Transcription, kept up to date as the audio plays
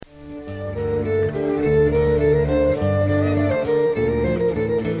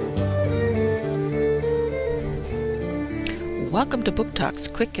Welcome to Book Talks,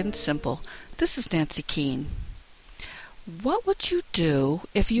 Quick and Simple. This is Nancy Keene. What would you do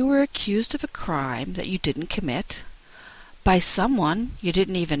if you were accused of a crime that you didn't commit, by someone you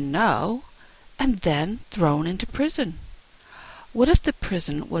didn't even know, and then thrown into prison? What if the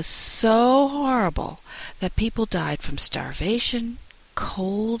prison was so horrible that people died from starvation,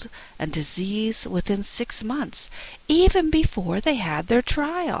 cold, and disease within 6 months, even before they had their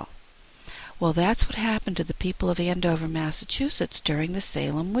trial? Well, that's what happened to the people of Andover, Massachusetts during the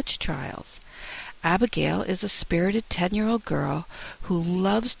Salem witch trials. Abigail is a spirited 10-year-old girl who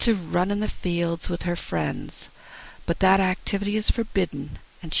loves to run in the fields with her friends. But that activity is forbidden,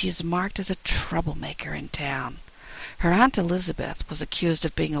 and she is marked as a troublemaker in town. Her Aunt Elizabeth was accused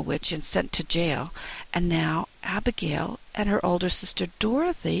of being a witch and sent to jail, and now Abigail and her older sister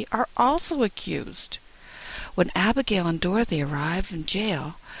Dorothy are also accused. When Abigail and Dorothy arrive in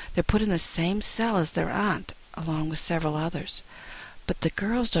jail, they're put in the same cell as their aunt, along with several others. But the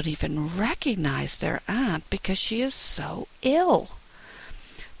girls don't even recognize their aunt because she is so ill.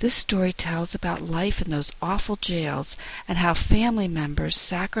 This story tells about life in those awful jails and how family members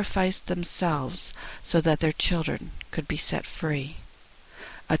sacrificed themselves so that their children could be set free.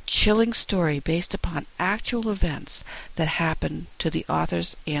 A chilling story based upon actual events that happened to the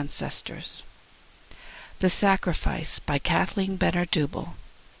author's ancestors. The Sacrifice by Kathleen Duble.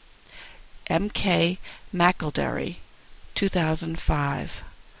 M.K. McElderry, 2005.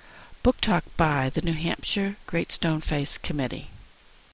 Book Talk by the New Hampshire Great Stone Face Committee.